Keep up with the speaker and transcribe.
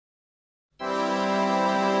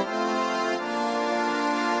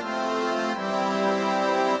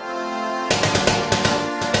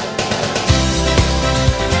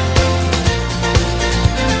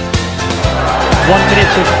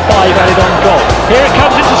impressive 5 added on goal. Here it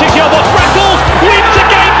comes into 6-yard box. Rackles wins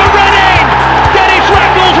again for Reading. Dennis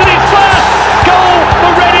Rackles with his first goal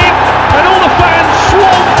for Reading, and all the fans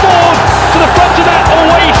swarm forward to the front of that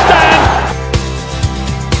away stand.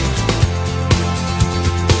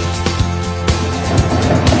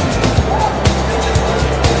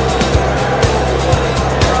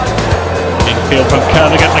 Infield from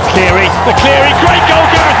Kernigan, McCleary, great goal,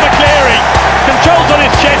 Gareth McCleary. Controls on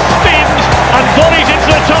his chest, spins and volleys into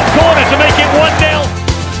the top corner to make it 1-0.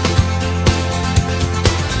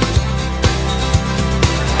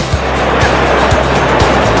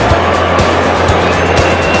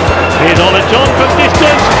 Here's Ola John from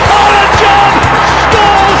distance. Ola John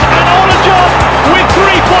scores, and Ola John with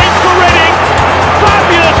 3 points for Reading.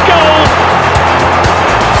 Fabulous goal.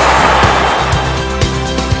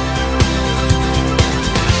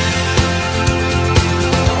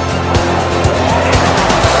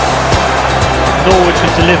 Norwood can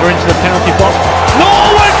deliver into the penalty box.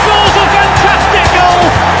 Norwood scores a fantastic goal!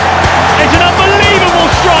 It's an unbelievable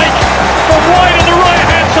strike from wide on the right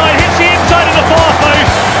hand side, hits the inside of the far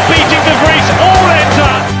post, beating De Vries, all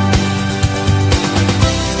enter.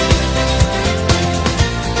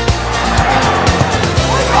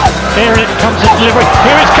 Here it comes a delivery,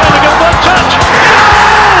 here is Kernigan, one touch!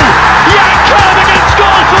 Goal! Jan Kernigan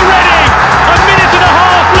scores for Reading! A minute and a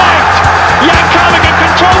half left! Jan Kernigan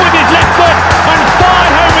control with his left foot and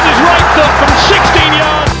fired home with his right foot from 16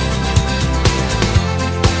 yards.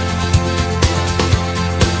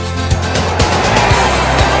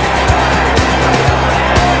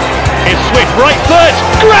 Here's Swift, right foot,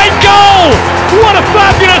 great goal! What a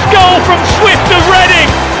fabulous goal from Swift of Reading!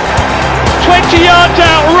 20 yards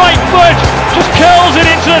out, right foot, just curls it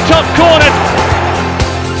into the top corner.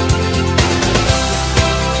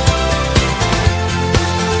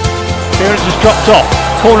 Clearance has dropped off,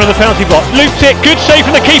 corner of the penalty box, looped it, good save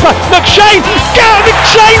from the keeper, McShane,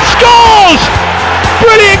 McShane scores!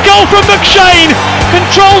 Brilliant goal from McShane,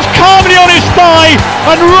 controls calmly on his thigh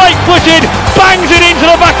and right-footed, bangs it into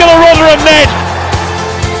the back of the Rotherham net.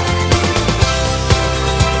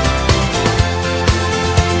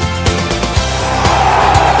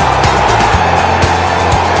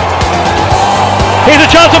 Here's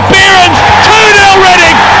a chance of Behrens, 2-0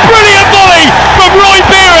 Reading, brilliant volley from Roy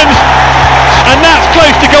Behrens. And that's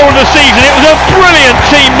close to goal of the season. It was a brilliant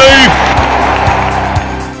team move.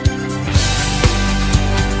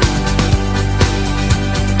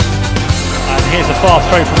 And here's a far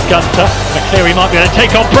throw from Gunter. McCleary might be able to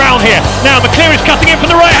take on Brown here. Now McCleary's cutting in from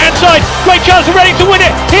the right hand side. Great chance for Reading to win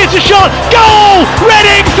it. Here's the shot. Goal!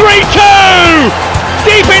 Reading 3-2!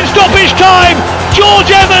 Deep in stoppage time.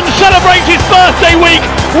 George Evans celebrates his birthday week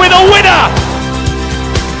with a winner.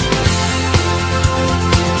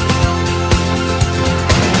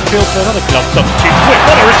 Field for another glove substitute. Swift,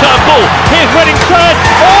 what a return ball. Here's Reading's third.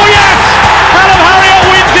 Oh yes! Callum Harriott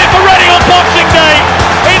wins it for Reading on Boxing Day.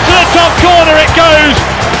 Into the top corner it goes.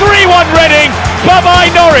 3-1 Reading.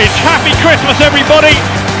 Bye-bye Norwich. Happy Christmas everybody.